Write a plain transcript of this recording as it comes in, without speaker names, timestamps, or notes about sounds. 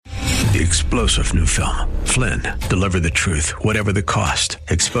The explosive new film, Flynn, deliver the truth, whatever the cost,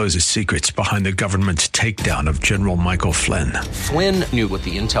 exposes secrets behind the government's takedown of General Michael Flynn. Flynn knew what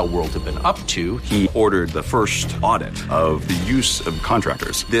the intel world had been up to. He ordered the first audit of the use of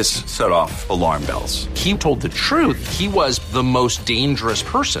contractors. This set off alarm bells. He told the truth. He was the most dangerous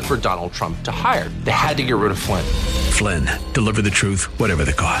person for Donald Trump to hire. They had to get rid of Flynn. Flynn, deliver the truth, whatever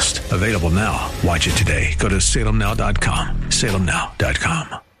the cost. Available now. Watch it today. Go to salemnow.com.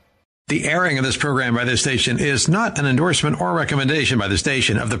 salemnow.com. The airing of this program by this station is not an endorsement or recommendation by the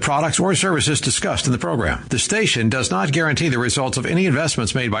station of the products or services discussed in the program. The station does not guarantee the results of any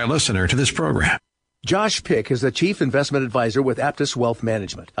investments made by a listener to this program. Josh Pick is the Chief Investment Advisor with APTUS Wealth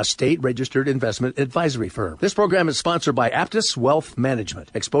Management, a state-registered investment advisory firm. This program is sponsored by APTUS Wealth Management.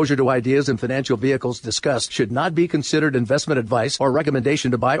 Exposure to ideas and financial vehicles discussed should not be considered investment advice or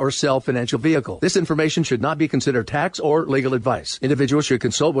recommendation to buy or sell financial vehicle. This information should not be considered tax or legal advice. Individuals should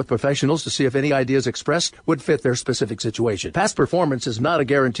consult with professionals to see if any ideas expressed would fit their specific situation. Past performance is not a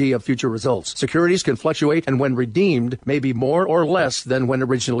guarantee of future results. Securities can fluctuate and when redeemed may be more or less than when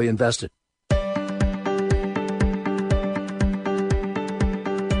originally invested.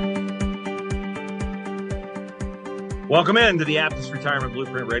 Welcome in to the APTUS Retirement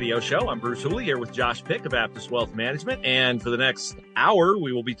Blueprint Radio Show. I'm Bruce Hooley here with Josh Pick of APTUS Wealth Management. And for the next hour,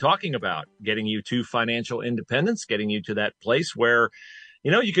 we will be talking about getting you to financial independence, getting you to that place where,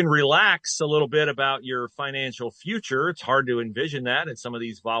 you can relax a little bit about your financial future. It's hard to envision that in some of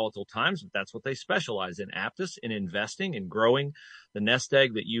these volatile times, but that's what they specialize in, APTUS, in investing and growing the nest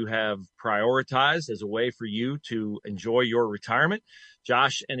egg that you have prioritized as a way for you to enjoy your retirement.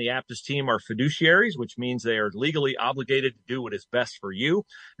 Josh and the APTUS team are fiduciaries, which means they are legally obligated to do what is best for you.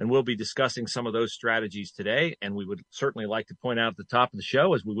 And we'll be discussing some of those strategies today. And we would certainly like to point out at the top of the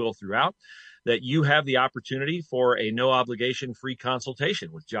show, as we will throughout, that you have the opportunity for a no obligation free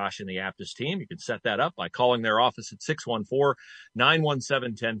consultation with Josh and the APTUS team. You can set that up by calling their office at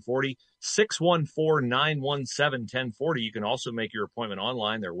 614-917-1040, 614-917-1040. You can also make your appointment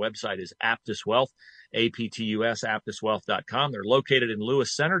online. Their website is APTUS Wealth, APTUS, APTUSwealth.com. They're located in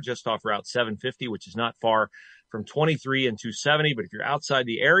Lewis Center, just off Route 750, which is not far from 23 and 270. But if you're outside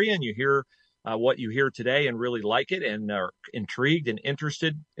the area and you hear what you hear today and really like it and are intrigued and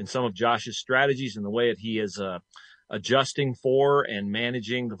interested in some of Josh's strategies and the way that he is adjusting for and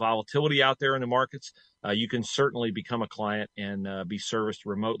managing the volatility out there in the markets, you can certainly become a client and be serviced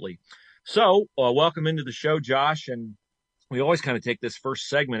remotely. So welcome into the show, Josh. And we always kind of take this first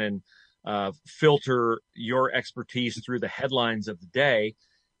segment and filter your expertise through the headlines of the day.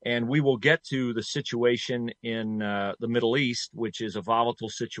 And we will get to the situation in the Middle East, which is a volatile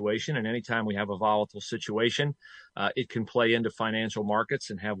situation. And anytime we have a volatile situation, it can play into financial markets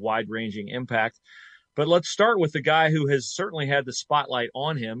and have wide-ranging impact. But let's start with the guy who has certainly had the spotlight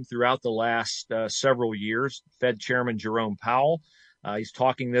on him throughout the last several years, Fed Chairman Jerome Powell. He's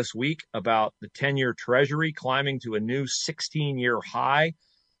talking this week about the 10-year Treasury climbing to a new 16-year high.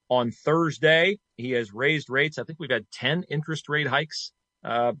 On Thursday, he has raised rates. I think we've had 10 interest rate hikes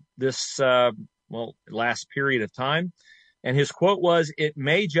this last period of time. And his quote was, "It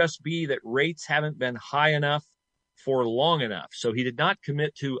may just be that rates haven't been high enough for long enough." So he did not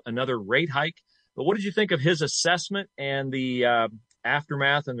commit to another rate hike. But what did you think of his assessment and the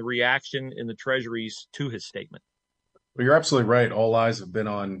aftermath and the reaction in the treasuries to his statement? Well, you're absolutely right. All eyes have been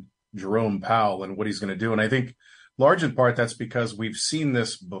on Jerome Powell and what he's going to do. And I think large in part that's because we've seen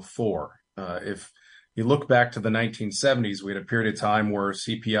this before. If you look back to the 1970s, we had a period of time where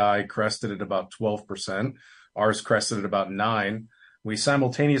CPI crested at about 12%. Ours crested at about 9%. We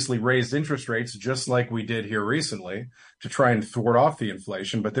simultaneously raised interest rates just like we did here recently to try and thwart off the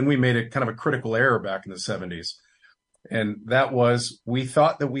inflation. But then we made a kind of a critical error back in the 70s. And that was, we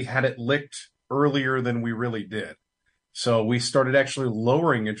thought that we had it licked earlier than we really did. So we started actually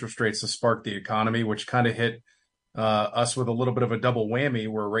lowering interest rates to spark the economy, which kind of hit us with a little bit of a double whammy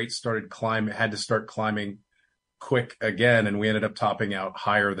where rates had to start climbing quick again. And we ended up topping out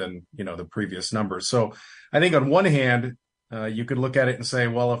higher than, the previous numbers. So I think on one hand, you could look at it and say,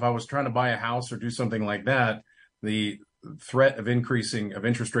 well, if I was trying to buy a house or do something like that, the threat of increasing of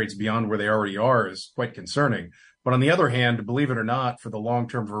interest rates beyond where they already are is quite concerning. But on the other hand, believe it or not, for the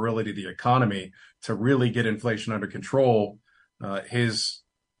long-term virility of the economy to really get inflation under control, his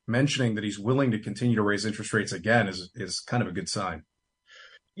mentioning that he's willing to continue to raise interest rates again is kind of a good sign.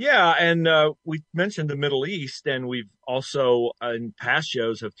 Yeah, and we mentioned the Middle East, and we've also in past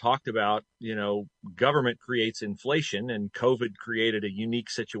shows have talked about, government creates inflation, and COVID created a unique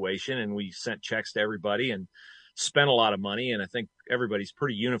situation, and we sent checks to everybody and spent a lot of money. And I think everybody's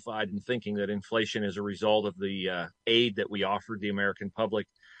pretty unified in thinking that inflation is a result of the aid that we offered the American public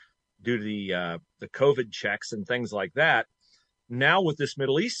due to the COVID checks and things like that. Now with this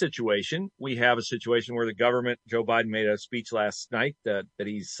Middle East situation, we have a situation where the government, Joe Biden made a speech last night that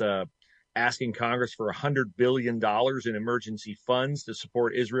he's asking Congress for $100 billion in emergency funds to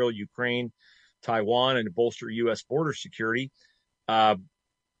support Israel, Ukraine, Taiwan, and to bolster U.S. border security.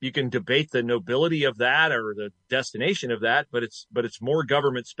 You can debate the nobility of that or the destination of that, but it's more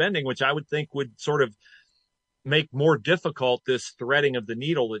government spending, which I would think would sort of make more difficult this threading of the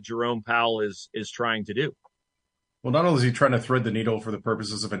needle that Jerome Powell is trying to do. Well, not only is he trying to thread the needle for the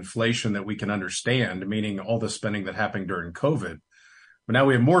purposes of inflation that we can understand, meaning all the spending that happened during COVID, but now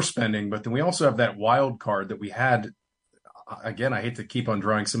we have more spending, but then we also have that wild card that we had. Again, I hate to keep on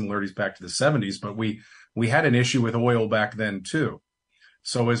drawing similarities back to the 70s, but we had an issue with oil back then too.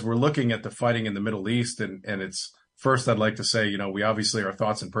 So as we're looking at the fighting in the Middle East, and it's first, I'd like to say, we obviously our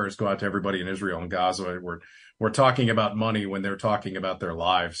thoughts and prayers go out to everybody in Israel and Gaza. We're talking about money when they're talking about their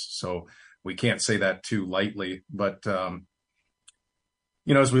lives. So we can't say that too lightly. But, as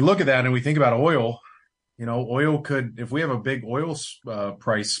we look at that and we think about oil, oil could, if we have a big oil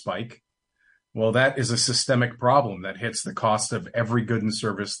price spike, well, that is a systemic problem that hits the cost of every good and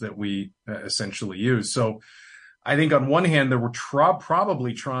service that we essentially use. So I think on one hand, they were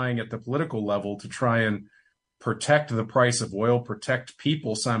probably trying at the political level to try and protect the price of oil, protect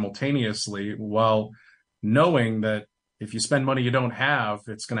people simultaneously, while knowing that if you spend money you don't have,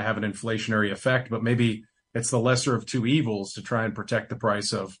 it's going to have an inflationary effect. But maybe it's the lesser of two evils to try and protect the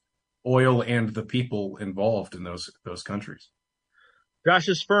price of oil and the people involved in those countries.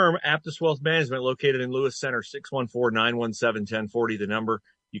 Josh's firm, APTUS Wealth Management, located in Lewis Center, 614-917-1040, the number.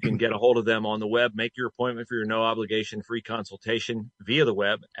 You can get a hold of them on the web. Make your appointment for your no-obligation free consultation via the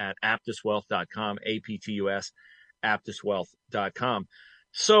web at aptuswealth.com, APTUS, aptuswealth.com.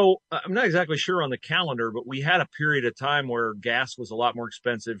 So I'm not exactly sure on the calendar, but we had a period of time where gas was a lot more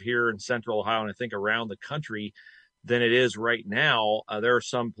expensive here in central Ohio and I think around the country than it is right now. There are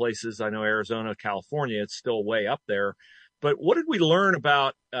some places, I know Arizona, California, it's still way up there. But what did we learn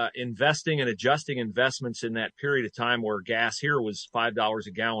about investing and adjusting investments in that period of time where gas here was $5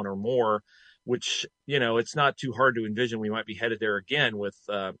 a gallon or more, which, it's not too hard to envision we might be headed there again with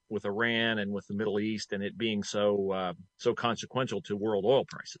Iran and with the Middle East and it being so consequential to world oil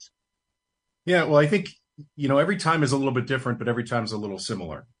prices? Yeah, well, I think, every time is a little bit different, but every time is a little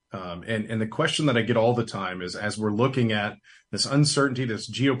similar. And the question that I get all the time is, as we're looking at this uncertainty, this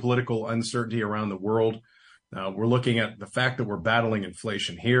geopolitical uncertainty around the world, we're looking at the fact that we're battling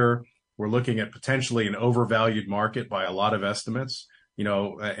inflation here. We're looking at potentially an overvalued market by a lot of estimates,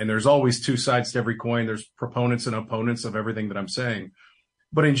 and there's always two sides to every coin. There's proponents and opponents of everything that I'm saying.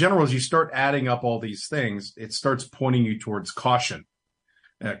 But in general, as you start adding up all these things, it starts pointing you towards caution.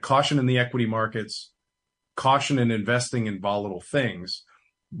 Caution in the equity markets, caution in investing in volatile things.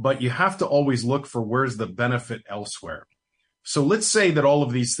 But you have to always look for where's the benefit elsewhere. So let's say that all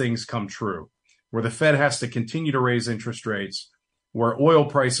of these things come true, where the Fed has to continue to raise interest rates, where oil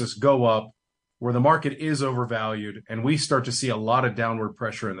prices go up, where the market is overvalued, and we start to see a lot of downward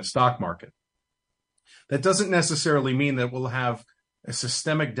pressure in the stock market. That doesn't necessarily mean that we'll have a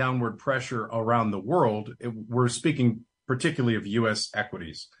systemic downward pressure around the world. We're speaking particularly of U.S.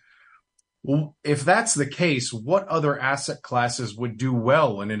 equities. Well, if that's the case, what other asset classes would do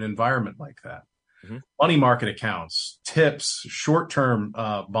well in an environment like that? Mm-hmm. Money market accounts, tips, short-term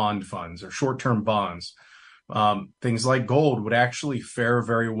bond funds or short-term bonds, things like gold would actually fare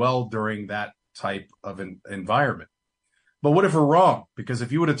very well during that type of environment. But what if we're wrong? Because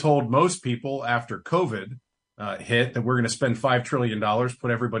if you would have told most people after COVID hit that we're going to spend $5 trillion,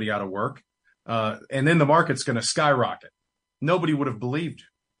 put everybody out of work, and then the market's going to skyrocket, nobody would have believed you.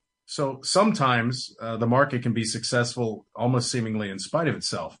 So sometimes the market can be successful almost seemingly in spite of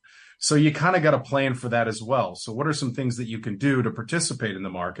itself. So you kind of got to plan for that as well. So what are some things that you can do to participate in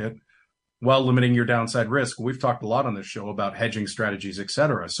the market while limiting your downside risk? We've talked a lot on this show about hedging strategies, et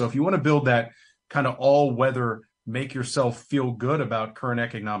cetera. So if you want to build that kind of all-weather, make yourself feel good about current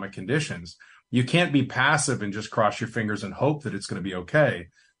economic conditions, you can't be passive and just cross your fingers and hope that it's going to be okay.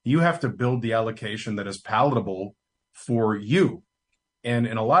 You have to build the allocation that is palatable for you. And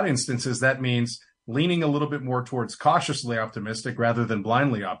in a lot of instances, that means leaning a little bit more towards cautiously optimistic rather than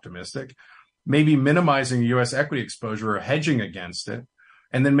blindly optimistic, maybe minimizing U.S. equity exposure or hedging against it,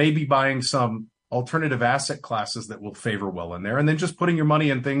 and then maybe buying some alternative asset classes that will favor well in there, and then just putting your money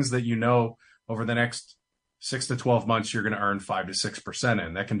in things that over the next 6 to 12 months you're going to earn 5 to 6%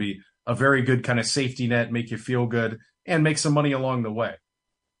 in. That can be a very good kind of safety net, make you feel good, and make some money along the way.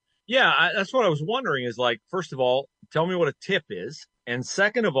 Yeah, that's what I was wondering is, like, first of all, tell me what a tip is. And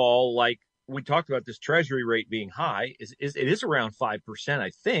second of all, like, we talked about this treasury rate being high. It is around 5%,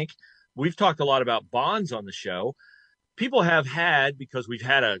 I think. We've talked a lot about bonds on the show. People have had, because we've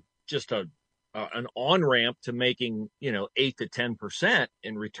had an on-ramp to making, 8 to 10%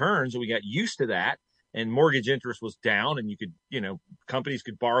 in returns. And we got used to that, and mortgage interest was down, and you could, companies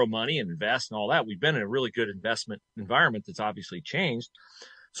could borrow money and invest and all that. We've been in a really good investment environment that's obviously changed.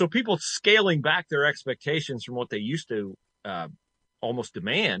 So people scaling back their expectations from what they used to almost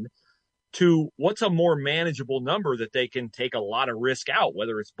demand to what's a more manageable number that they can take a lot of risk out,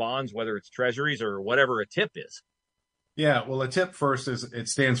 whether it's bonds, whether it's treasuries, or whatever a TIP is. Yeah, well, a TIP first is it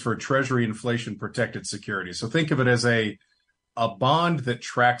stands for Treasury Inflation Protected Security. So think of it as a bond that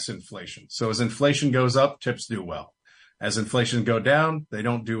tracks inflation. So as inflation goes up, TIPs do well. As inflation go down, they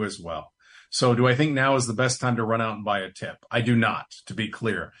don't do as well. So do I think now is the best time to run out and buy a TIP? I do not, to be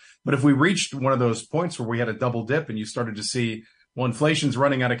clear. But if we reached one of those points where we had a double dip and you started to see, well, inflation's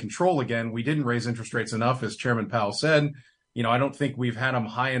running out of control again, we didn't raise interest rates enough, as Chairman Powell said, I don't think we've had them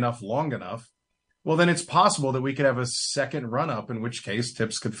high enough long enough. Well, then it's possible that we could have a second run up, in which case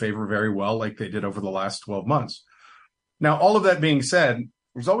TIPs could favor very well like they did over the last 12 months. Now, all of that being said,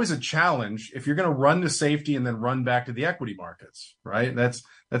 there's always a challenge if you're going to run to safety and then run back to the equity markets, right?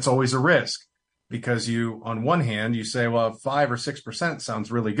 That's always a risk, because you, on one hand, you say, well, 5 or 6%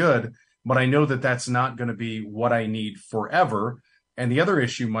 sounds really good, but I know that that's not going to be what I need forever. And the other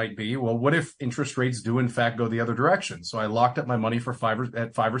issue might be, well, what if interest rates do in fact go the other direction? So I locked up my money at 5 or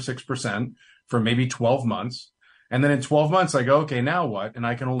 6% for maybe 12 months. And then in 12 months, I go, okay, now what? And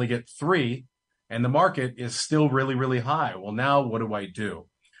I can only get 3, and the market is still really, really high. Well, now what do I do?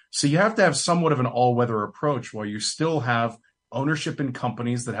 So you have to have somewhat of an all-weather approach while you still have ownership in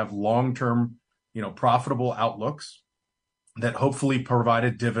companies that have long-term, profitable outlooks that hopefully provide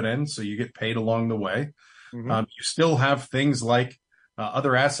a dividend, so you get paid along the way. Mm-hmm. You still have things like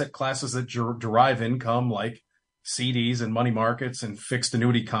other asset classes that derive income, like CDs and money markets and fixed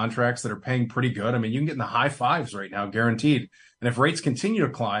annuity contracts that are paying pretty good. I mean, you can get in the high 5s right now, guaranteed. And if rates continue to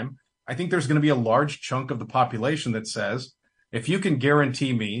climb, I think there's going to be a large chunk of the population that says, if you can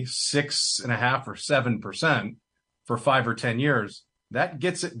guarantee me 6.5 or 7% for 5 or 10 years, that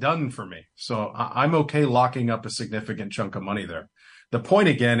gets it done for me. So I'm okay locking up a significant chunk of money there. The point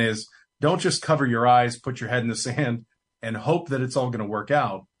again is, don't just cover your eyes, put your head in the sand, and hope that it's all going to work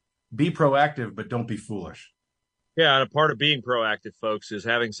out. Be proactive, but don't be foolish. Yeah, and a part of being proactive, folks, is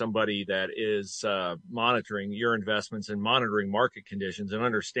having somebody that is monitoring your investments and monitoring market conditions and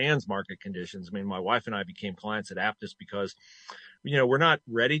understands market conditions. I mean, my wife and I became clients at APTUS because, we're not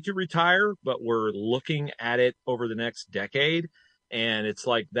ready to retire, but we're looking at it over the next decade. And it's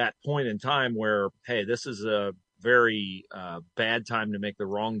like that point in time where, hey, this is a very bad time to make the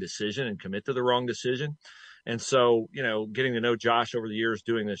wrong decision and commit to the wrong decision. And so, getting to know Josh over the years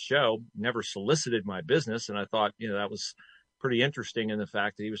doing this show, never solicited my business. And I thought, that was pretty interesting in the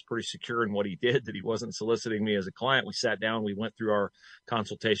fact that he was pretty secure in what he did, that he wasn't soliciting me as a client. We sat down, we went through our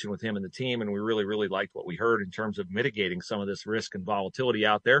consultation with him and the team, and we really, really liked what we heard in terms of mitigating some of this risk and volatility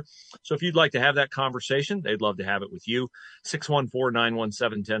out there. So if you'd like to have that conversation, they'd love to have it with you.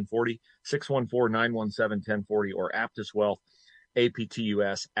 614-917-1040, 614-917-1040, or Aptus Wealth,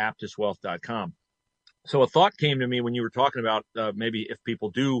 APTUS, aptuswealth.com. So a thought came to me when you were talking about maybe if people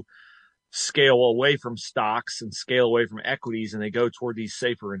do scale away from stocks and scale away from equities and they go toward these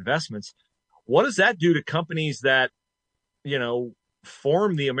safer investments, what does that do to companies that,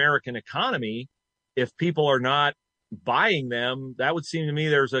 form the American economy? If people are not buying them, that would seem to me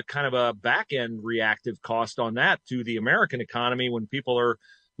there's a kind of a back end reactive cost on that to the American economy when people are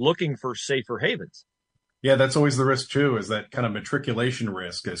looking for safer havens. Yeah, that's always the risk too, is that kind of matriculation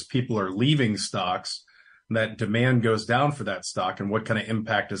risk as people are leaving stocks, that demand goes down for that stock, and what kind of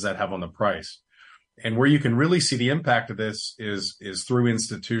impact does that have on the price? And where you can really see the impact of this is through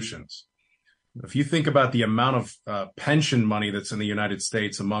institutions. If you think about the amount of pension money that's in the United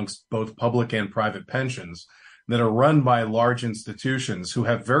States amongst both public and private pensions that are run by large institutions who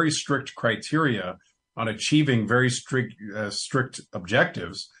have very strict criteria on achieving very strict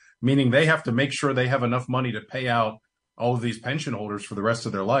objectives, meaning they have to make sure they have enough money to pay out all of these pension holders for the rest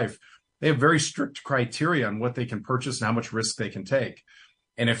of their life. They have very strict criteria on what they can purchase and how much risk they can take.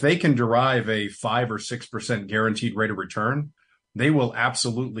 And if they can derive a 5 or 6% guaranteed rate of return, they will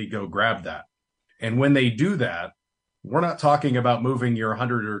absolutely go grab that. And when they do that, we're not talking about moving your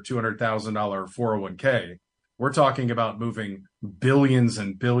 $100,000 or $200,000 401k. We're talking about moving billions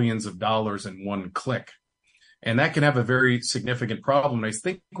and billions of dollars in one click. And that can have a very significant problem. And I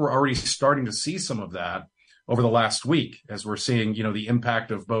think we're already starting to see some of that over the last week, as we're seeing, the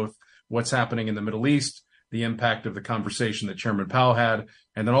impact of both what's happening in the Middle East, the impact of the conversation that Chairman Powell had,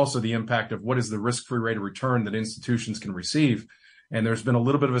 and then also the impact of what is the risk-free rate of return that institutions can receive. And there's been a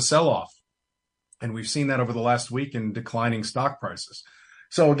little bit of a sell-off. And we've seen that over the last week in declining stock prices.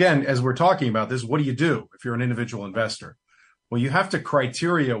 So again, as we're talking about this, what do you do if you're an individual investor? Well, you have to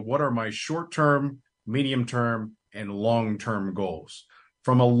criteria what are my short-term, medium-term, and long-term goals.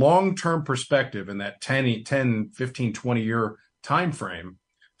 From a long-term perspective, in that 10, 15, 20-year time frame,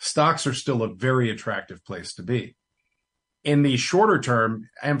 stocks are still a very attractive place to be. In the shorter term,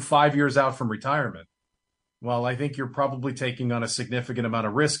 I'm 5 years out from retirement. Well, I think you're probably taking on a significant amount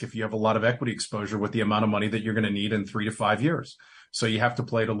of risk if you have a lot of equity exposure with the amount of money that you're going to need in 3 to 5 years. So you have to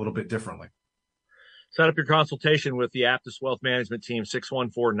play it a little bit differently. Set up your consultation with the APTUS Wealth Management Team,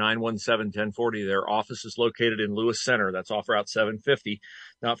 614-917-1040. Their office is located in Lewis Center. That's off Route 750,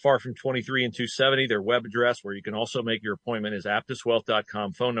 not far from 23 and 270. Their web address, where you can also make your appointment, is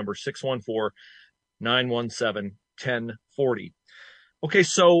aptuswealth.com. Phone number 614-917-1040. Okay,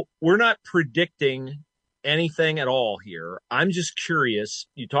 so we're not predicting anything at all here. I'm just curious.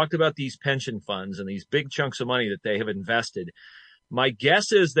 You talked about these pension funds and these big chunks of money that they have invested. My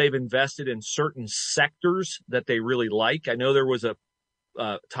guess is they've invested in certain sectors that they really like. I know there was a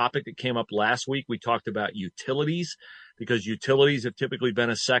topic that came up last week. We talked about utilities, because utilities have typically been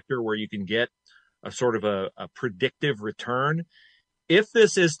a sector where you can get a sort of a predictive return. If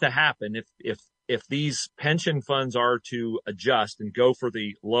this is to happen, if these pension funds are to adjust and go for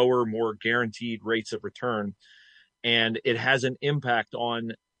the lower, more guaranteed rates of return, and it has an impact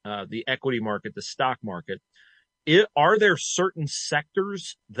on the equity market, the stock market, are there certain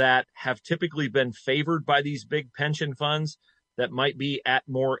sectors that have typically been favored by these big pension funds that might be at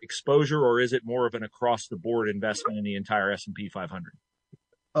more exposure, or is it more of an across-the-board investment in the entire S&P 500?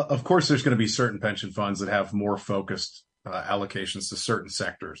 Of course, there's going to be certain pension funds that have more focused allocations to certain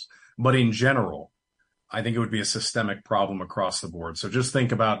sectors. But in general, I think it would be a systemic problem across the board. So just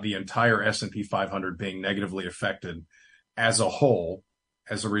think about the entire S&P 500 being negatively affected as a whole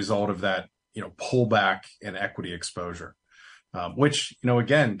as a result of that, pullback in equity exposure, which,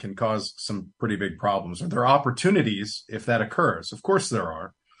 again, can cause some pretty big problems. Are there opportunities if that occurs? Of course there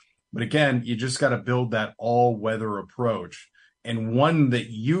are. But again, you just got to build that all-weather approach, and one that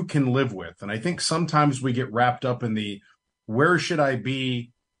you can live with. And I think sometimes we get wrapped up in the, where should I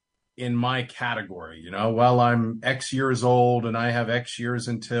be in my category? Well, I'm X years old and I have X years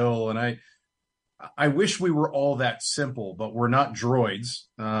until, and I wish we were all that simple, but we're not droids.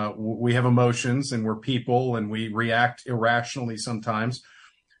 We have emotions and we're people and we react irrationally sometimes.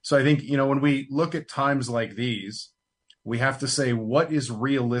 So I think, when we look at times like these, we have to say, what is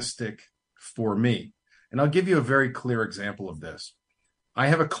realistic for me? And I'll give you a very clear example of this. I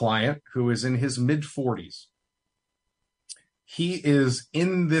have a client who is in his mid-40s. He is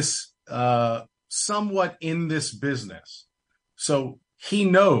in this, somewhat in this business. So he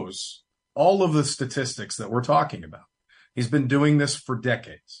knows all of the statistics that we're talking about. He's been doing this for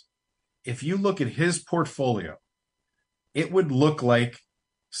decades. If you look at his portfolio, it would look like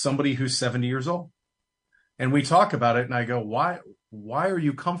somebody who's 70 years old. And we talk about it and I go, why are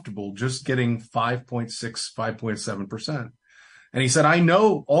you comfortable just getting 5.6, 5.7%? And he said, I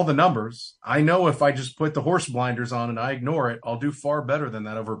know all the numbers. I know if I just put the horse blinders on and I ignore it, I'll do far better than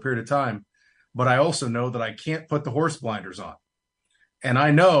that over a period of time. But I also know that I can't put the horse blinders on. And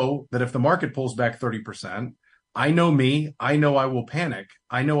I know that if the market pulls back 30%, I know me, I know I will panic.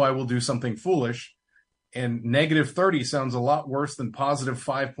 I know I will do something foolish. And negative 30 sounds a lot worse than positive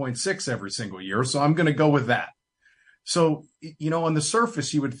 5.6 every single year. So I'm going to go with that. So, on the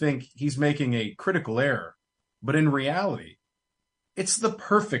surface, you would think he's making a critical error. But in reality, it's the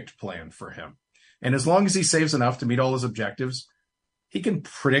perfect plan for him. And as long as he saves enough to meet all his objectives, he can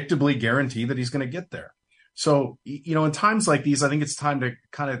predictably guarantee that he's going to get there. So, in times like these, I think it's time to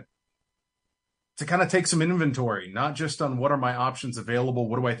kind of take some inventory, not just on what are my options available,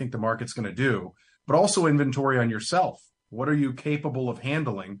 what do I think the market's going to do, but also inventory on yourself. What are you capable of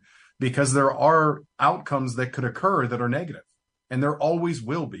handling? Because there are outcomes that could occur that are negative, and there always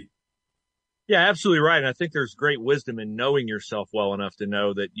will be. Yeah, absolutely right. And I think there's great wisdom in knowing yourself well enough to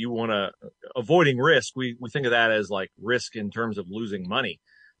know that you want to, avoiding risk. We think of that as like risk in terms of losing money.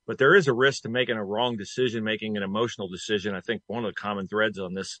 But there is a risk to making a wrong decision, making an emotional decision. I think one of the common threads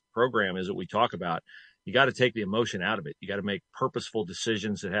on this program is that we talk about, you got to take the emotion out of it. You got to make purposeful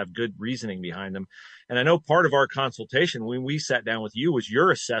decisions that have good reasoning behind them. And I know part of our consultation when we sat down with you was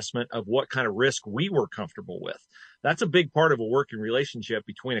your assessment of what kind of risk we were comfortable with. That's a big part of a working relationship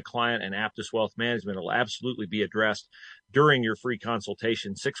between a client and APTUS Wealth Management. It'll absolutely be addressed during your free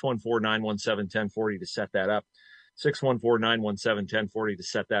consultation, 614-917-1040 to set that up. 614-917-1040 to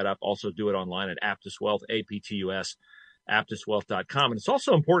set that up. Also do it online at Aptus Wealth, APTUS, AptusWealth.com. And it's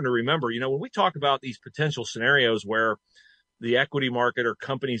also important to remember, when we talk about these potential scenarios where the equity market or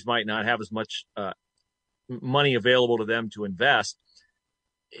companies might not have as much money available to them to invest,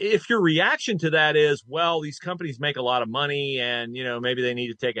 if your reaction to that is, well, these companies make a lot of money and, maybe they need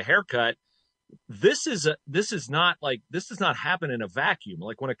to take a haircut, this does not happen in a vacuum.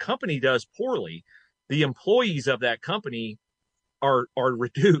 Like when a company does poorly, the employees of that company are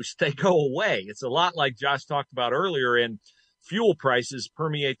reduced. They go away. It's a lot like Josh talked about earlier, and fuel prices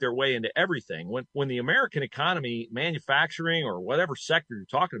permeate their way into everything. When the American economy, manufacturing or whatever sector you're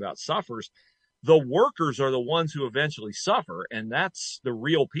talking about, suffers, the workers are the ones who eventually suffer. And that's the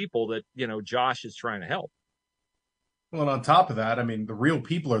real people that, Josh is trying to help. Well, and on top of that, I mean, the real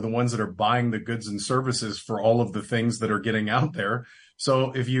people are the ones that are buying the goods and services for all of the things that are getting out there.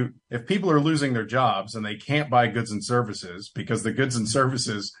 So if people are losing their jobs and they can't buy goods and services because the goods and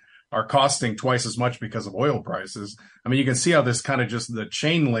services are costing twice as much because of oil prices, I mean, you can see how this kind of just the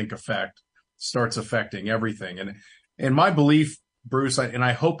chain link effect starts affecting everything. And my belief, Bruce, and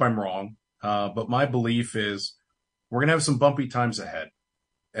I hope I'm wrong, but my belief is we're going to have some bumpy times ahead.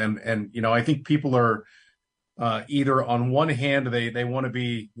 And I think people are either on one hand, they want to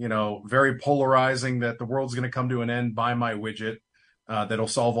be, very polarizing that the world's going to come to an end, buy my widget that'll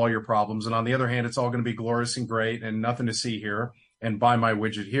solve all your problems. And on the other hand, it's all going to be glorious and great and nothing to see here and buy my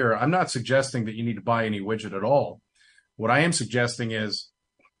widget here. I'm not suggesting that you need to buy any widget at all. What I am suggesting is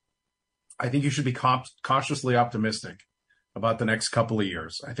I think you should be cautiously optimistic about the next couple of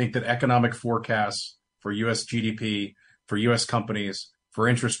years. I think that economic forecasts for U.S. GDP, for U.S. companies, for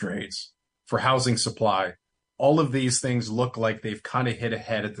interest rates, for housing supply, all of these things look like they've kind of hit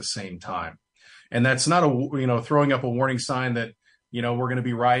ahead at the same time. And that's not throwing up a warning sign that, we're going to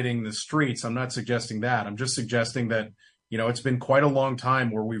be rioting the streets. I'm not suggesting that. I'm just suggesting that, it's been quite a long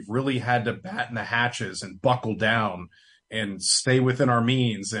time where we've really had to batten the hatches and buckle down and stay within our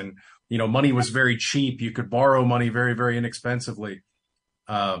means. And, money was very cheap. You could borrow money very, very inexpensively.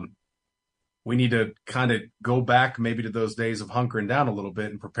 We need to kind of go back maybe to those days of hunkering down a little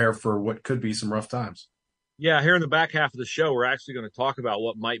bit and prepare for what could be some rough times. Yeah, here in the back half of the show, we're actually going to talk about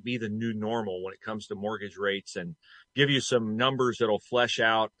what might be the new normal when it comes to mortgage rates and give you some numbers that'll flesh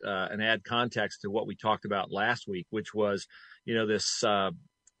out and add context to what we talked about last week, which was,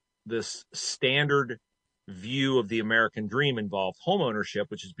 this standard view of the American dream involved homeownership,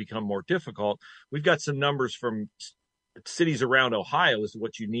 which has become more difficult. We've got some numbers from cities around Ohio as to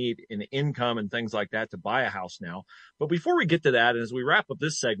what you need in income and things like that to buy a house now. But before we get to that, and as we wrap up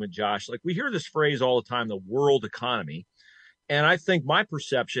this segment, Josh, like we hear this phrase all the time, the world economy. And I think my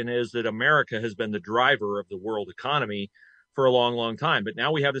perception is that America has been the driver of the world economy for a long, long time. But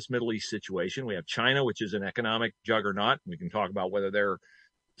now we have this Middle East situation. We have China, which is an economic juggernaut. We can talk about whether they're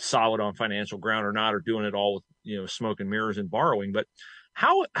solid on financial ground or not, or doing it all with, smoke and mirrors and borrowing. But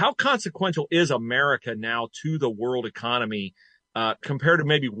how consequential is America now to the world economy compared to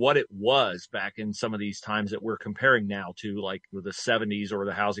maybe what it was back in some of these times that we're comparing now to, like the 70s or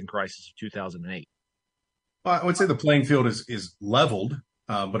the housing crisis of 2008? Well, I would say the playing field is leveled,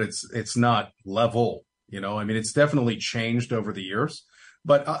 but it's not level. It's definitely changed over the years.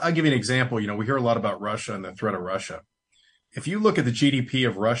 But I'll give you an example. We hear a lot about Russia and the threat of Russia. If you look at the GDP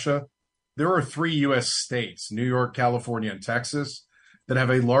of Russia, there are 3 U.S. states, New York, California, and Texas, that have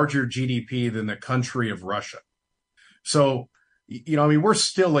a larger GDP than the country of Russia. So, we're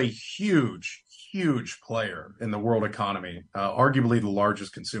still a huge, huge player in the world economy, arguably the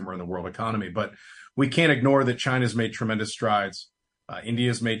largest consumer in the world economy. But we can't ignore that China's made tremendous strides.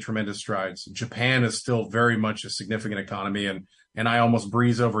 India's made tremendous strides. Japan is still very much a significant economy. And I almost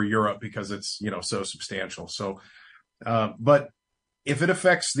breeze over Europe because it's, so substantial. So, but if it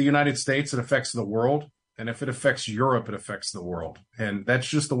affects the United States, it affects the world. And if it affects Europe, it affects the world. And that's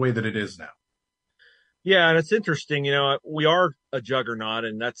just the way that it is now. Yeah, and it's interesting, we are a juggernaut,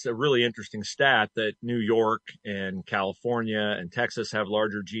 and that's a really interesting stat that New York and California and Texas have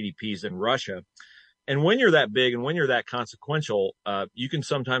larger GDPs than Russia. And when you're that big and when you're that consequential, you can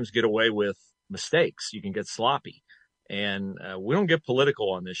sometimes get away with mistakes. You can get sloppy. And we don't get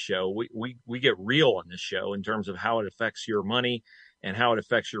political on this show. We get real on this show in terms of how it affects your money and how it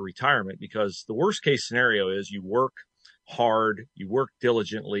affects your retirement, because the worst case scenario is you work hard, you work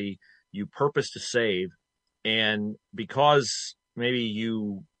diligently, you purpose to save, and because maybe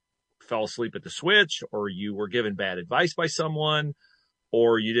you fell asleep at the switch, or you were given bad advice by someone,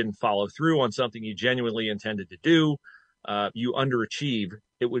 or you didn't follow through on something you genuinely intended to do, you underachieve.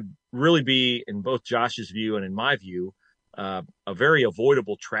 It would really be, in both Josh's view and in my view, a very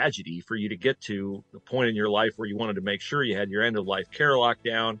avoidable tragedy for you to get to the point in your life where you wanted to make sure you had your end of life care locked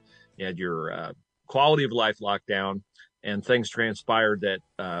down, you had your quality of life locked down, and things transpired that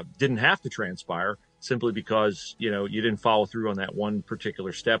didn't have to transpire simply because, you didn't follow through on that one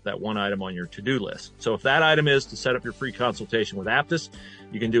particular step, that one item on your to-do list. So if that item is to set up your free consultation with APTUS,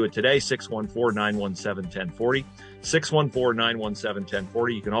 you can do it today, 614-917-1040,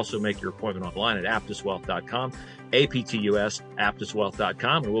 614-917-1040. You can also make your appointment online at aptuswealth.com, APTUS,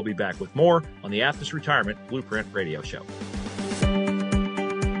 aptuswealth.com, and we'll be back with more on the APTUS Retirement Blueprint Radio Show.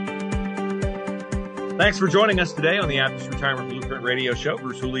 Thanks for joining us today on the APTUS Retirement Blueprint Radio Show.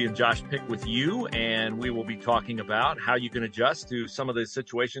 Bruce Hooley and Josh Pick with you, and we will be talking about how you can adjust to some of the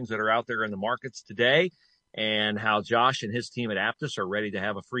situations that are out there in the markets today, and how Josh and his team at APTUS are ready to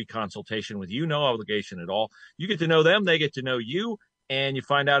have a free consultation with you, no obligation at all. You get to know them, they get to know you, and you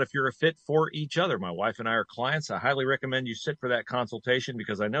find out if you're a fit for each other. My wife and I are clients. I highly recommend you sit for that consultation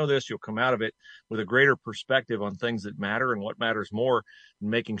because I know this, you'll come out of it with a greater perspective on things that matter and what matters more,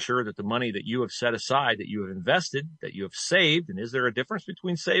 and making sure that the money that you have set aside, that you have invested, that you have saved. And is there a difference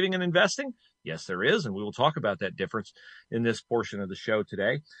between saving and investing? Yes, there is. And we will talk about that difference in this portion of the show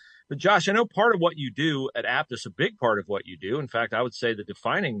today. But Josh, I know part of what you do at APTUS, a big part of what you do, in fact, I would say the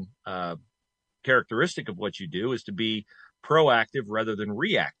defining characteristic of what you do is to be proactive rather than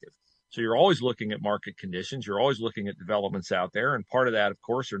reactive. So you're always looking at market conditions. You're always looking at developments out there. And part of that, of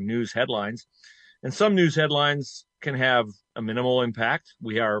course, are news headlines. And some news headlines can have a minimal impact.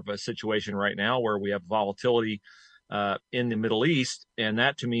 We are in a situation right now where we have volatility in the Middle East. And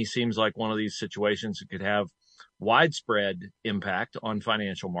that to me seems like one of these situations that could have widespread impact on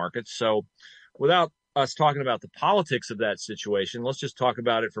financial markets. So without us talking about the politics of that situation, let's just talk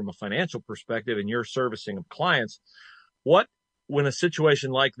about it from a financial perspective and your servicing of clients. When a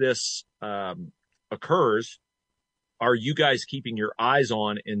situation like this occurs, are you guys keeping your eyes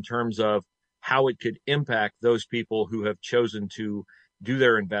on in terms of how it could impact those people who have chosen to do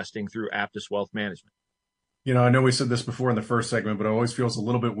their investing through APTUS Wealth Management? I know we said this before in the first segment, but it always feels a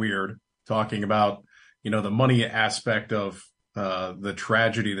little bit weird talking about, the money aspect of the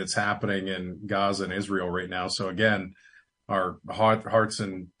tragedy that's happening in Gaza and Israel right now. So again, our hearts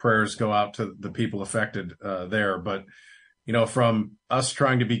and prayers go out to the people affected there. But from us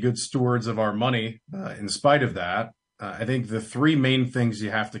trying to be good stewards of our money, in spite of that, I think the three main things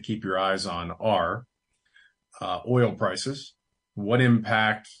you have to keep your eyes on are oil prices. What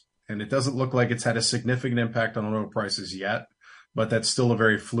impact, and it doesn't look like it's had a significant impact on oil prices yet, but that's still a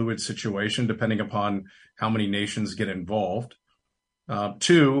very fluid situation depending upon how many nations get involved.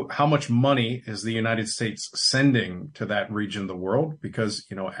 Two, how much money is the United States sending to that region of the world? Because,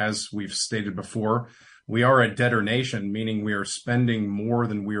 as we've stated before, we are a debtor nation, meaning we are spending more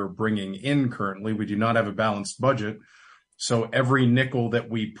than we are bringing in currently. We do not have a balanced budget. So every nickel that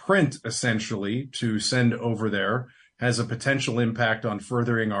we print essentially to send over there has a potential impact on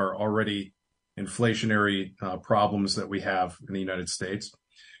furthering our already inflationary problems that we have in the United States.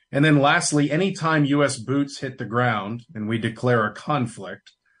 And then lastly, anytime U.S. boots hit the ground and we declare a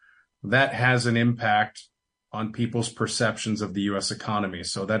conflict, that has an impact on people's perceptions of the U.S. economy.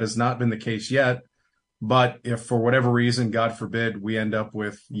 So that has not been the case yet. But if for whatever reason, God forbid, we end up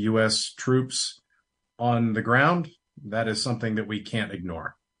with U.S. troops on the ground, that is something that we can't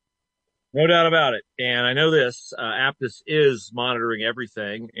ignore. No doubt about it. And I know this, APTUS is monitoring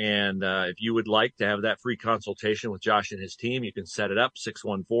everything. And if you would like to have that free consultation with Josh and his team, you can set it up,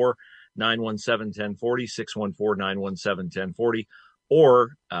 614-917-1040, 614-917-1040, or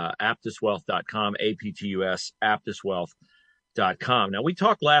aptuswealth.com, APTUS, aptuswealth.com. Now, we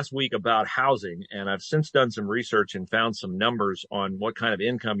talked last week about housing, and I've since done some research and found some numbers on what kind of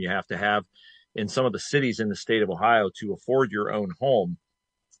income you have to have in some of the cities in the state of Ohio to afford your own home.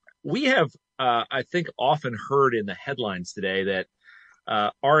 We have, I think, often heard in the headlines today that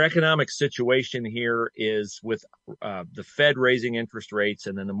our economic situation here is with the Fed raising interest rates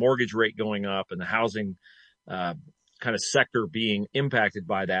and then the mortgage rate going up and the housing kind of sector being impacted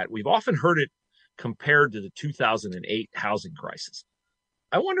by that. We've often heard it compared to the 2008 housing crisis.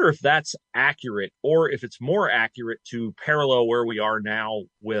 I wonder if that's accurate or if it's more accurate to parallel where we are now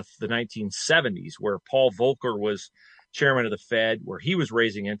with the 1970s, where Paul Volcker was chairman of the Fed, where he was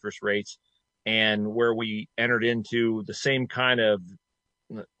raising interest rates, and where we entered into the same kind of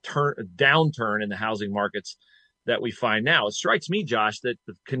downturn in the housing markets that we find now. It strikes me, Josh, that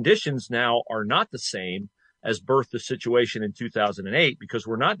the conditions now are not the same as birthed the situation in 2008, because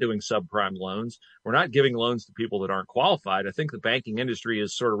we're not doing subprime loans. We're not giving loans to people that aren't qualified. I think the banking industry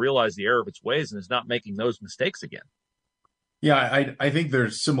has sort of realized the error of its ways and is not making those mistakes again. Yeah, I think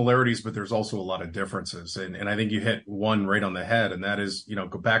there's similarities, but there's also a lot of differences. And I think you hit one right on the head. And that is,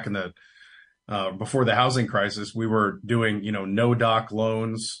 go back in the, before the housing crisis, we were doing, no doc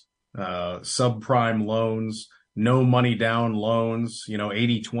loans, subprime loans, no money down loans,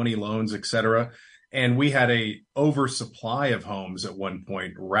 80-20 loans, et cetera. And we had a oversupply of homes at one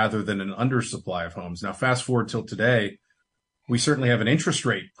point rather than an undersupply of homes. Now, fast forward till today, we certainly have an interest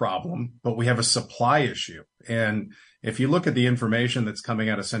rate problem, but we have a supply issue. And if you look at the information that's coming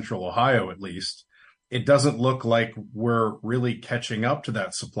out of Central Ohio, at least, it doesn't look like we're really catching up to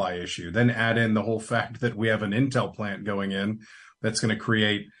that supply issue. Then add in the whole fact that we have an Intel plant going in that's going to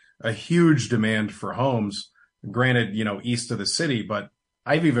create a huge demand for homes, granted, east of the city. But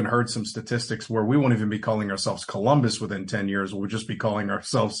I've even heard some statistics where we won't even be calling ourselves Columbus within 10 years. We'll just be calling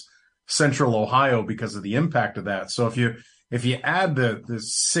ourselves Central Ohio because of the impact of that. So if you add the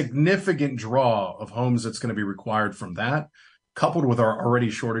significant draw of homes that's going to be required from that, coupled with our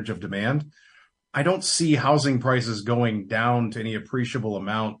already shortage of demand, I don't see housing prices going down to any appreciable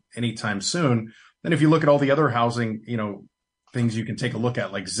amount anytime soon. And if you look at all the other housing, things you can take a look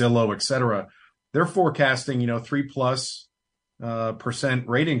at, like Zillow, et cetera, they're forecasting, 3+%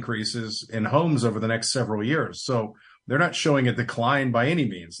 rate increases in homes over the next several years. So they're not showing a decline by any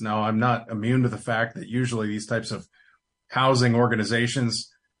means. Now, I'm not immune to the fact that usually these types of housing organizations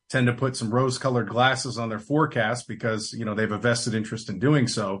tend to put some rose-colored glasses on their forecast because, they have a vested interest in doing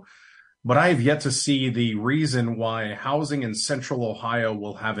so. But I have yet to see the reason why housing in Central Ohio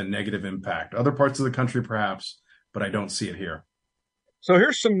will have a negative impact. Other parts of the country, perhaps, but I don't see it here. So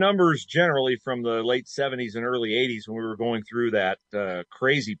here's some numbers generally from the late 70s and early 80s when we were going through that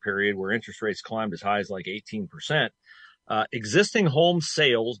crazy period where interest rates climbed as high as like 18%. Existing home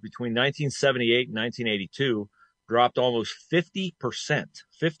sales between 1978 and 1982 dropped almost 50%.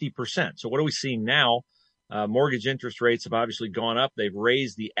 50%. So what are we seeing now? Mortgage interest rates have obviously gone up. They've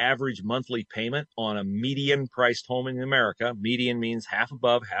raised the average monthly payment on a median priced home in America. Median means half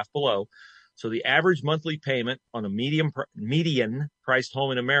above, half below. So the average monthly payment on a median priced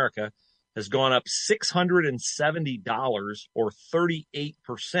home in America has gone up $670 or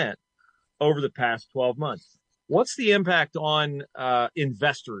 38% over the past 12 months. What's the impact on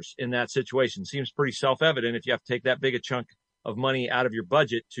investors in that situation? Seems pretty self-evident. If you have to take that big a chunk of money out of your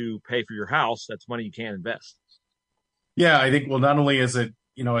budget to pay for your house, that's money you can't invest. Yeah, I think, well, not only is it,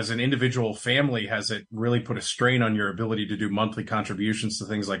 as an individual family, has it really put a strain on your ability to do monthly contributions to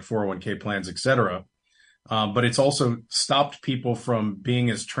things like 401k plans, et cetera, but it's also stopped people from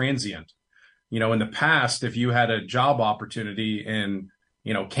being as transient. In the past, if you had a job opportunity in,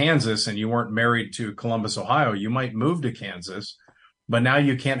 Kansas and you weren't married to Columbus, Ohio, you might move to Kansas. But now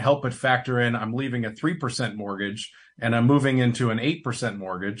you can't help but factor in, I'm leaving a 3% mortgage and I'm moving into an 8%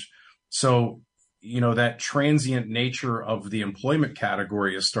 mortgage. So, that transient nature of the employment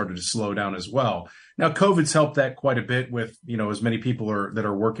category has started to slow down as well. Now, COVID's helped that quite a bit with, as many people that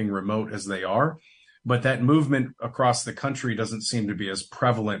are working remote as they are. But that movement across the country doesn't seem to be as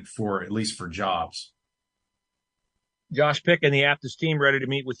prevalent at least for jobs. Josh Pick and the APTUS team ready to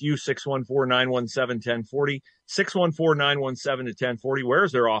meet with you, 614-917-1040, 614-917-1040.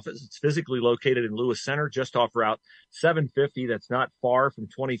 Where's their office? It's physically located in Lewis Center, just off Route 750. That's not far from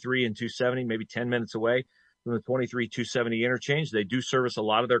 23 and 270, maybe 10 minutes away from the 23-270 interchange. They do service a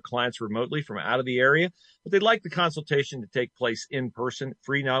lot of their clients remotely from out of the area, but they'd like the consultation to take place in person.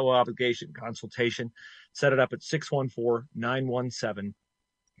 Free, no obligation consultation. Set it up at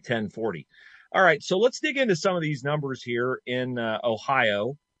 614-917-1040. All right, so let's dig into some of these numbers here in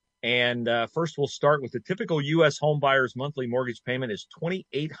Ohio. And first, we'll start with the typical U.S. home buyer's monthly mortgage payment is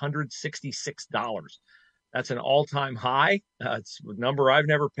 $2,866. That's an all-time high. It's a number I've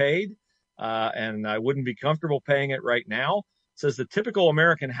never paid, and I wouldn't be comfortable paying it right now. It says the typical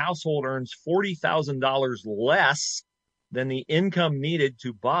American household earns $40,000 less than the income needed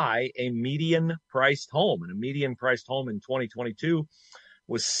to buy a median-priced home. And a median-priced home in 2022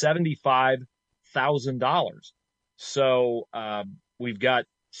 was $75,000. So we've got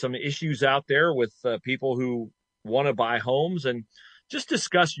some issues out there with people who want to buy homes. And just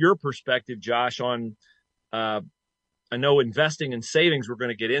discuss your perspective, Josh, on I know investing and savings we're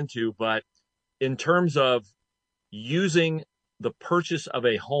going to get into, but in terms of using the purchase of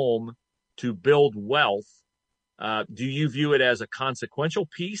a home to build wealth, do you view it as a consequential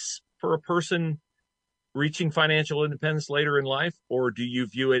piece for a person reaching financial independence later in life, or do you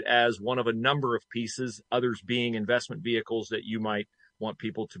view it as one of a number of pieces, others being investment vehicles that you might want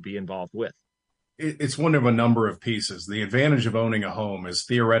people to be involved with? It's one of a number of pieces. The advantage of owning a home is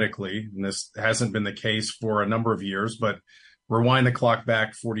theoretically, and this hasn't been the case for a number of years, but rewind the clock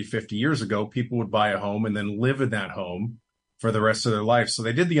back 40, 50 years ago, people would buy a home and then live in that home for the rest of their life. So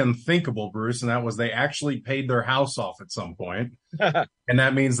they did the unthinkable, Bruce, and that was they actually paid their house off at some point. And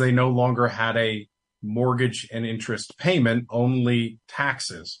that means they no longer had a mortgage and interest payment, only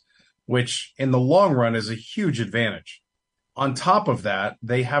taxes, which in the long run is a huge advantage. On top of that,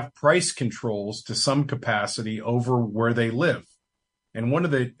 they have price controls to some capacity over where they live. And one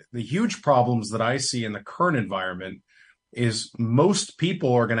of the huge problems that I see in the current environment is most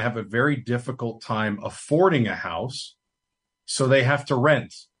people are going to have a very difficult time affording a house, so they have to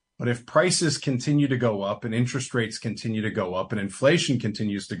rent. But if prices continue to go up and interest rates continue to go up and inflation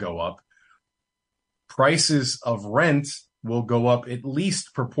continues to go up, prices of rent will go up at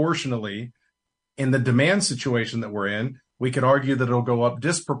least proportionally. In the demand situation that we're in, we could argue that it'll go up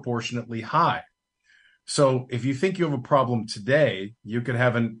disproportionately high. So if you think you have a problem today, you could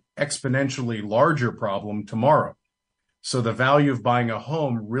have an exponentially larger problem tomorrow. So the value of buying a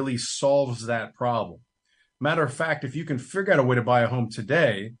home really solves that problem. Matter of fact, if you can figure out a way to buy a home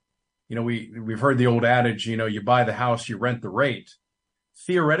today, we've heard the old adage, you buy the house, you rent the rate.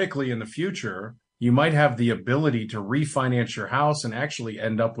 Theoretically, in the future, you might have the ability to refinance your house and actually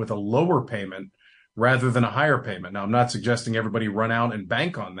end up with a lower payment rather than a higher payment. Now, I'm not suggesting everybody run out and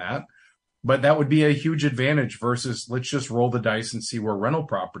bank on that, but that would be a huge advantage versus let's just roll the dice and see where rental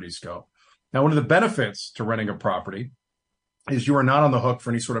properties go. Now, one of the benefits to renting a property is you are not on the hook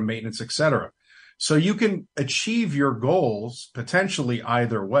for any sort of maintenance, et cetera. So you can achieve your goals potentially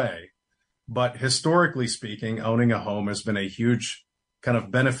either way. But historically speaking, owning a home has been a huge kind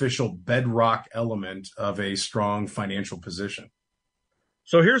of beneficial bedrock element of a strong financial position.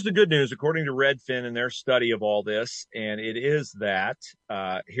 So here's the good news, according to Redfin and their study of all this, and it is that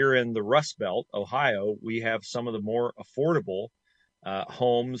here in the Rust Belt, Ohio, we have some of the more affordable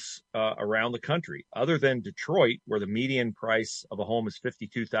homes around the country, other than Detroit, where the median price of a home is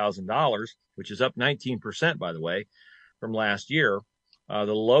 $52,000, which is up 19%, by the way, from last year. The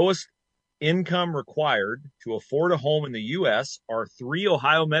lowest income required to afford a home in the U.S. are 3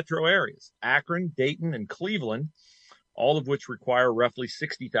 Ohio metro areas, Akron, Dayton, and Cleveland, all of which require roughly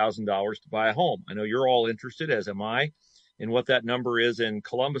 $60,000 to buy a home. I know you're all interested, as am I, in what that number is in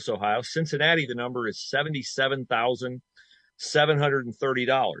Columbus, Ohio. Cincinnati, the number is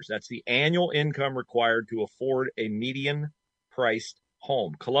 $77,730. That's the annual income required to afford a median-priced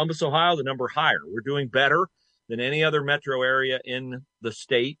home. Columbus, Ohio, the number higher. We're doing better than any other metro area in the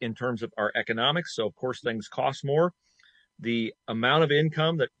state in terms of our economics. So, of course, things cost more. The amount of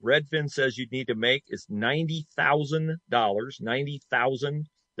income that Redfin says you'd need to make is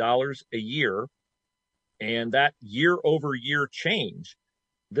 $90,000 a year. And that year-over-year change,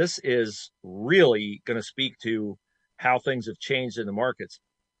 this is really going to speak to how things have changed in the markets.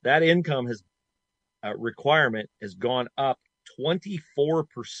 That income requirement has gone up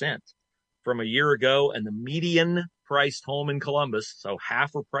 24% from a year ago, and the median priced home in Columbus, so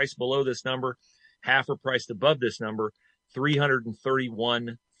half are priced below this number, half are priced above this number,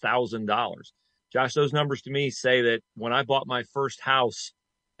 $331,000. Josh, those numbers to me say that when I bought my first house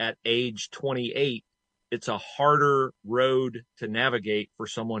at age 28, it's a harder road to navigate for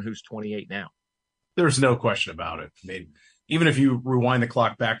someone who's 28 now. There's no question about it. I mean, even if you rewind the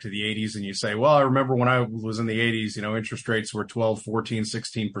clock back to the 80s and you say, well, I remember when I was in the 80s, interest rates were 12, 14,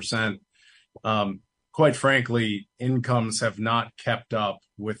 16%. Quite frankly, incomes have not kept up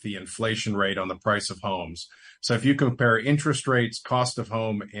with the inflation rate on the price of homes. So if you compare interest rates, cost of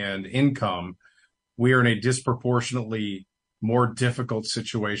home, and income, we are in a disproportionately more difficult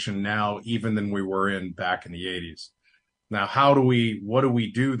situation now, even than we were in back in the 80s. Now, what do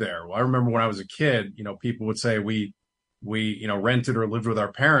we do there? Well, I remember when I was a kid, people would say we rented or lived with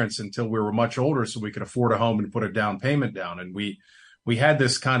our parents until we were much older so we could afford a home and put a down payment down. And we had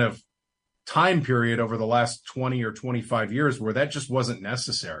this kind of time period over the last 20 or 25 years where that just wasn't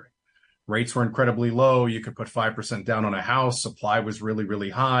necessary. Rates were incredibly low. You could put 5% down on a house. Supply was really, really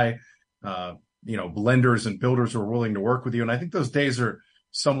high. Lenders and builders were willing to work with you. And I think those days are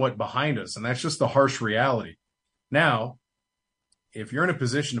somewhat behind us. And that's just the harsh reality. Now, if you're in a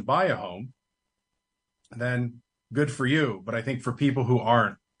position to buy a home, then good for you. But I think for people who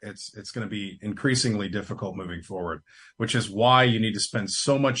aren't, it's going to be increasingly difficult moving forward, which is why you need to spend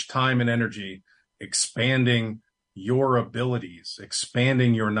so much time and energy expanding your abilities,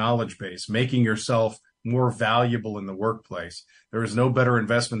 expanding your knowledge base, making yourself more valuable in the workplace. There is no better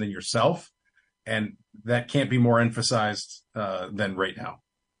investment than yourself, and that can't be more emphasized than right now.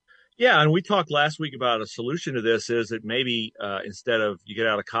 Yeah, and we talked last week about a solution to this is that maybe instead of you get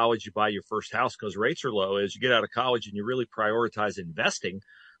out of college, you buy your first house because rates are low, is you get out of college and you really prioritize investing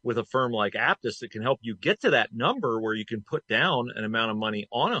with a firm like APTUS that can help you get to that number where you can put down an amount of money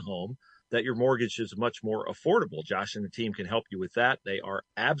on a home that your mortgage is much more affordable. Josh and the team can help you with that. They are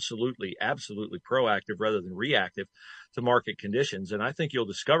absolutely proactive rather than reactive to market conditions. And I think you'll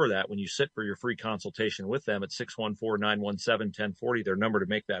discover that when you sit for your free consultation with them at 614-917-1040, their number to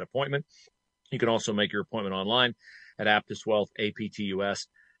make that appointment. You can also make your appointment online at APTUS Wealth, APTUS,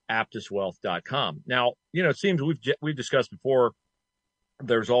 APTUSwealth.com. Now, it seems we've discussed before,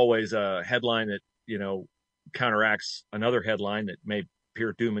 there's always a headline that, counteracts another headline that may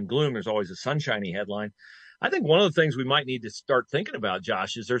appear doom and gloom. There's always a sunshiny headline. I think one of the things we might need to start thinking about,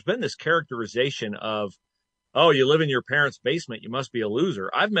 Josh, is there's been this characterization of, oh, you live in your parents' basement, you must be a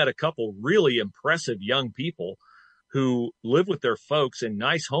loser. I've met a couple really impressive young people who live with their folks in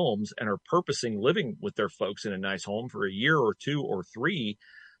nice homes and are purposing living with their folks in a nice home for a year or 2 or 3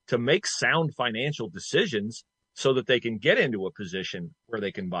 to make sound financial decisions so that they can get into a position where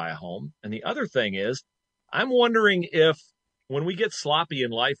they can buy a home. And the other thing is, I'm wondering if when we get sloppy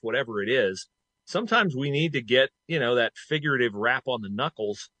in life, whatever it is, sometimes we need to get, that figurative rap on the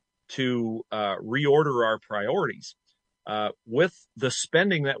knuckles to reorder our priorities. With the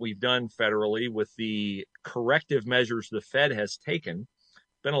spending that we've done federally, with the corrective measures the Fed has taken,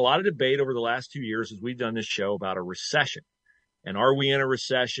 been a lot of debate over the last 2 years as we've done this show about a recession. And are we in a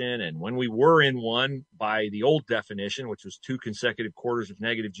recession? And when we were in one, by the old definition, which was 2 consecutive quarters of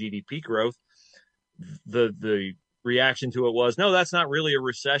negative GDP growth, the reaction to it was, no, that's not really a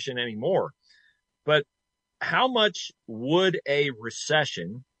recession anymore. But how much would a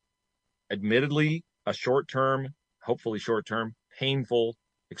recession, admittedly a short-term, hopefully short-term, painful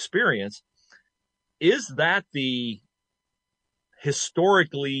experience, is that the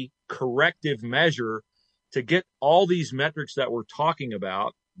historically corrective measure to get all these metrics that we're talking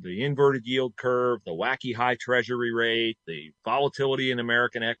about, the inverted yield curve, the wacky high treasury rate, the volatility in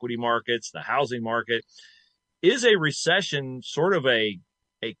American equity markets, the housing market? Is a recession sort of a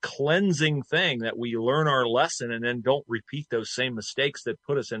cleansing thing that we learn our lesson and then don't repeat those same mistakes that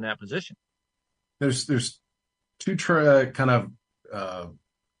put us in that position? There's 2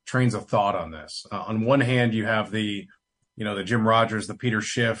 trains of thought on this. On one hand, you have the Jim Rogers, the Peter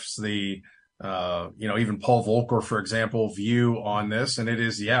Schiffs, the even Paul Volcker, for example, view on this. And it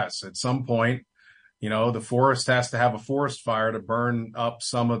is, yes, at some point, the forest has to have a forest fire to burn up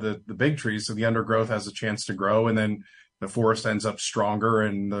some of the big trees so the undergrowth has a chance to grow. And then the forest ends up stronger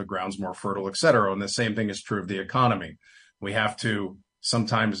and the ground's more fertile, et cetera. And the same thing is true of the economy. We have to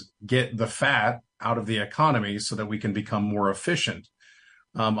sometimes get the fat out of the economy so that we can become more efficient.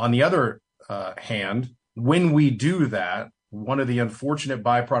 On the other hand, when we do that, one of the unfortunate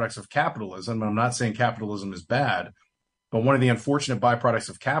byproducts of capitalism, and I'm not saying capitalism is bad, but one of the unfortunate byproducts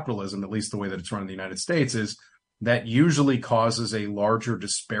of capitalism, at least the way that it's run in the United States, is that usually causes a larger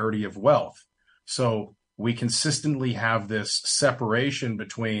disparity of wealth. So we consistently have this separation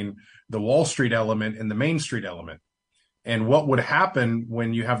between the Wall Street element and the Main Street element. And what would happen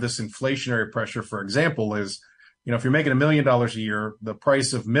when you have this inflationary pressure, for example, is, if you're making $1 million a year, the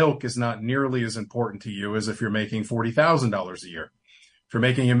price of milk is not nearly as important to you as if you're making $40,000 a year. If you're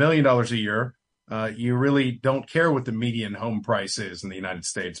making $1 million a year, you really don't care what the median home price is in the United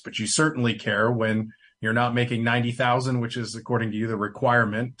States, but you certainly care when you're not making $90,000, which is, according to you, the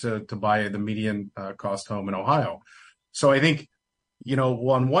requirement to buy the median cost home in Ohio. So I think,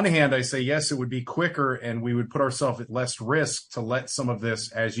 on one hand, I say, yes, it would be quicker and we would put ourselves at less risk to let some of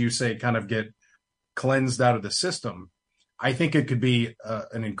this, as you say, kind of get cleansed out of the system. I think it could be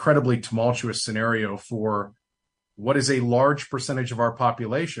an incredibly tumultuous scenario for what is a large percentage of our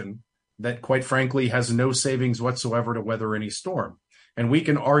population that, quite frankly, has no savings whatsoever to weather any storm. And we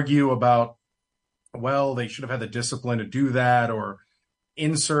can argue about, well, they should have had the discipline to do that, or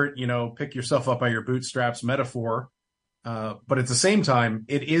insert, pick yourself up by your bootstraps metaphor. But at the same time,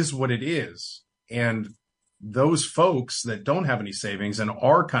 it is what it is. And those folks that don't have any savings and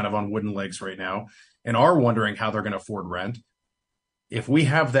are kind of on wooden legs right now and are wondering how they're going to afford rent, if we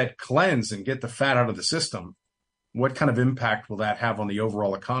have that cleanse and get the fat out of the system, what kind of impact will that have on the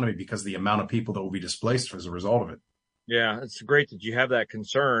overall economy because of the amount of people that will be displaced as a result of it? Yeah, it's great that you have that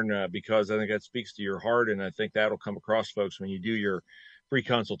concern because I think that speaks to your heart. And I think that'll come across, folks, when you do your free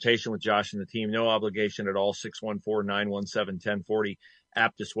consultation with Josh and the team. No obligation at all. 614-917-1040.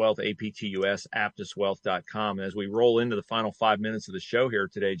 APTUS Wealth, APTUS, APTUSwealth.com. As we roll into the final 5 minutes of the show here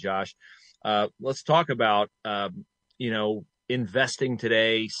today, Josh, let's talk about, investing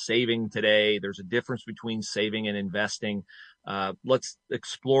today, saving today. There's a difference between saving and investing. Let's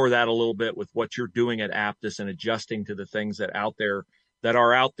explore that a little bit with what you're doing at APTUS and adjusting to the things that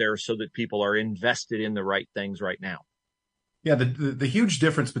are out there so that people are invested in the right things right now. Yeah, the huge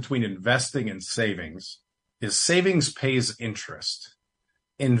difference between investing and savings is savings pays interest.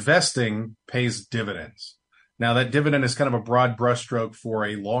 investing pays dividends. Now, that dividend is kind of a broad brushstroke for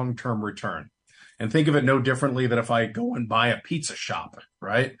a long-term return. And think of it no differently than if I go and buy a pizza shop,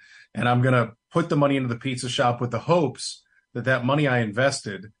 right? And I'm going to put the money into the pizza shop with the hopes that that money I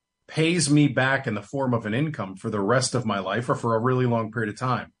invested pays me back in the form of an income for the rest of my life or for a really long period of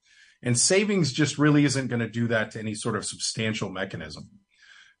time. And savings just really isn't going to do that to any sort of substantial mechanism.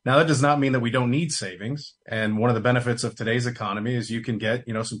 Now, that does not mean that we don't need savings. And one of the benefits of today's economy is you can get,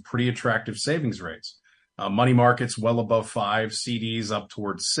 some pretty attractive savings rates. Money markets well above 5, CDs up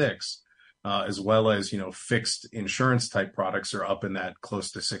towards 6, as well as, fixed insurance type products are up in that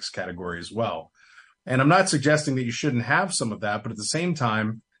close to 6 category as well. And I'm not suggesting that you shouldn't have some of that, but at the same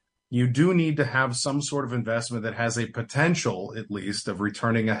time, you do need to have some sort of investment that has a potential, at least, of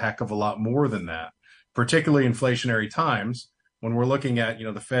returning a heck of a lot more than that, particularly inflationary times when we're looking at,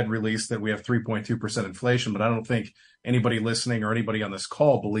 the Fed release that we have 3.2% inflation, but I don't think anybody listening or anybody on this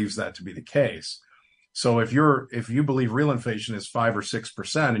call believes that to be the case. So if you believe real inflation is 5 or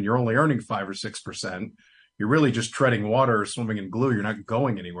 6% and you're only earning 5 or 6%, you're really just treading water or swimming in glue. You're not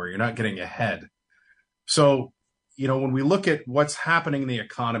going anywhere. You're not getting ahead. So, when we look at what's happening in the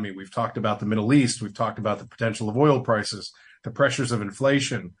economy, we've talked about the Middle East, we've talked about the potential of oil prices, the pressures of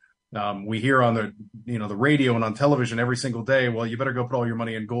inflation. We hear on the radio and on television every single day, well, you better go put all your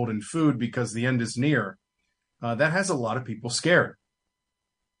money in gold and food because the end is near. That has a lot of people scared.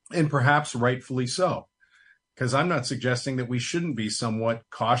 And perhaps rightfully so, because I'm not suggesting that we shouldn't be somewhat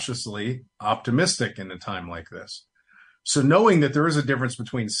cautiously optimistic in a time like this. So knowing that there is a difference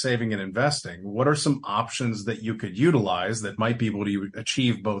between saving and investing, what are some options that you could utilize that might be able to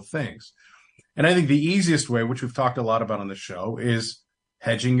achieve both things? And I think the easiest way, which we've talked a lot about on the show, is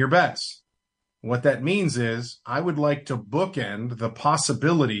hedging your bets. What that means is I would like to bookend the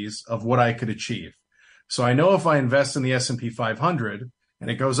possibilities of what I could achieve. So I know if I invest in the S&P 500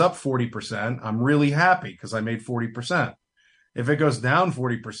 and it goes up 40%, I'm really happy because I made 40%. If it goes down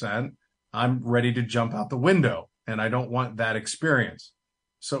 40%, I'm ready to jump out the window. And I don't want that experience.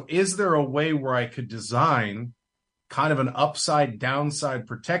 So is there a way where I could design kind of an upside downside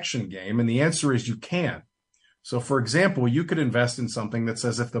protection game? And the answer is you can. So for example, you could invest in something that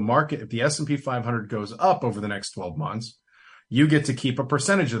says if the S&P 500 goes up over the next 12 months, you get to keep a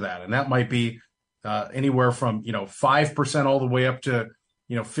percentage of that. And that might be anywhere from, 5% all the way up to,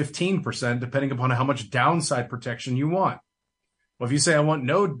 15%, depending upon how much downside protection you want. Well, if you say I want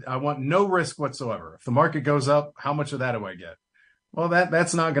no risk whatsoever, if the market goes up, how much of that do I get? Well,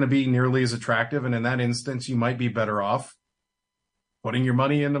 that's not going to be nearly as attractive. And in that instance, you might be better off putting your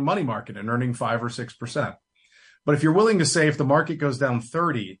money in the money market and earning 5 or 6%. But if you're willing to say if the market goes down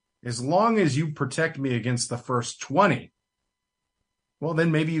 30, as long as you protect me against the first 20, well,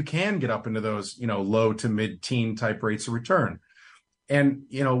 then maybe you can get up into those, low to mid-teen type rates of return. And,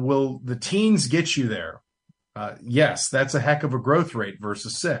 will the teens get you there? Yes, that's a heck of a growth rate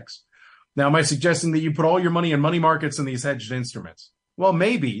versus 6. Now, am I suggesting that you put all your money in money markets and these hedged instruments? Well,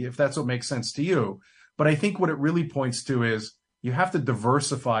 maybe if that's what makes sense to you. But I think what it really points to is you have to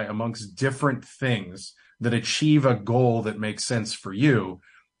diversify amongst different things that achieve a goal that makes sense for you.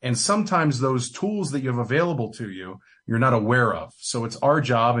 And sometimes those tools that you have available to you, you're not aware of. So it's our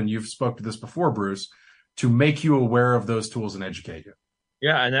job, and you've spoke to this before, Bruce, to make you aware of those tools and educate you.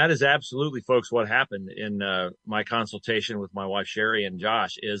 Yeah, and that is absolutely, folks, what happened in my consultation with my wife, Sherry, and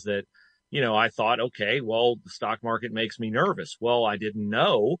Josh, is that, I thought, okay, well, the stock market makes me nervous. Well, I didn't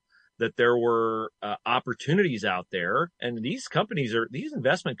know that there were opportunities out there. And these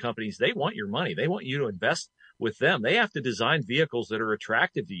investment companies, they want your money. They want you to invest with them. They have to design vehicles that are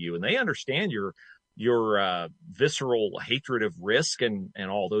attractive to you, and they understand your visceral hatred of risk and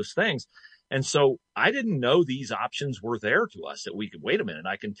all those things. And so I didn't know these options were there to us, that we could, wait a minute,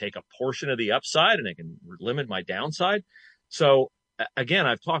 I can take a portion of the upside and I can limit my downside. So again,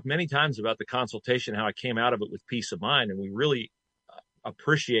 I've talked many times about the consultation, how I came out of it with peace of mind. And we really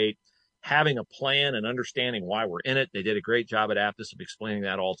appreciate having a plan and understanding why we're in it. They did a great job at APTUS of explaining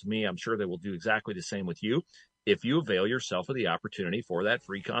that all to me. I'm sure they will do exactly the same with you if you avail yourself of the opportunity for that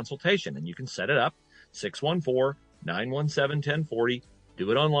free consultation. And you can set it up, 614-917-1040. Do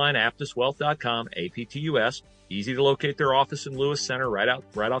it online, aptuswealth.com, APTUS. Easy to locate their office in Lewis Center, right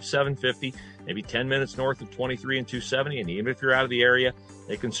off 750, maybe 10 minutes north of 23 and 270. And even if you're out of the area,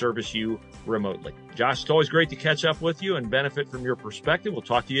 they can service you remotely. Josh, it's always great to catch up with you and benefit from your perspective. We'll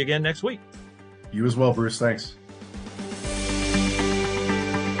talk to you again next week. You as well, Bruce. Thanks.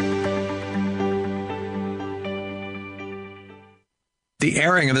 The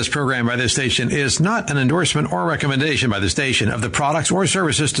airing of this program by this station is not an endorsement or recommendation by the station of the products or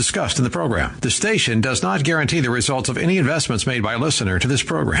services discussed in the program. The station does not guarantee the results of any investments made by a listener to this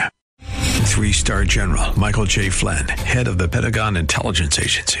program. 3-star General Michael J. Flynn, head of the Pentagon Intelligence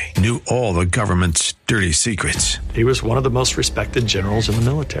Agency, knew all the government's dirty secrets. He was one of the most respected generals in the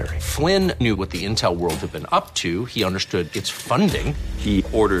military. Flynn knew what the intel world had been up to. He understood its funding. He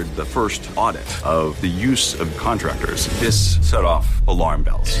ordered the first audit of the use of contractors. This set off alarm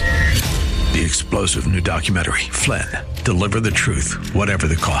bells. The explosive new documentary, Flynn, Deliver the Truth, Whatever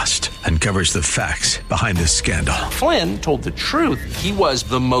the Cost, uncovers the facts behind this scandal. Flynn told the truth. He was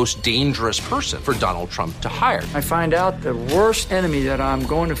the most dangerous person for Donald Trump to hire. I find out the worst enemy that I'm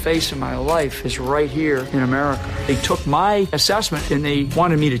going to face in my life is right here in America. They took my assessment and they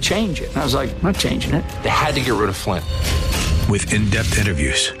wanted me to change it. And I was like, I'm not changing it. They had to get rid of Flynn. With in-depth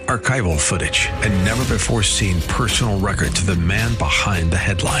interviews, archival footage, and never-before-seen personal records of the man behind the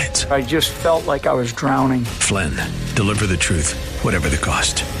headlines. I just felt like I was drowning. Flynn, Deliver the Truth, Whatever the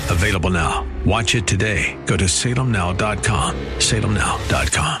Cost. Available now. Watch it today. Go to salemnow.com.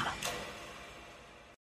 salemnow.com.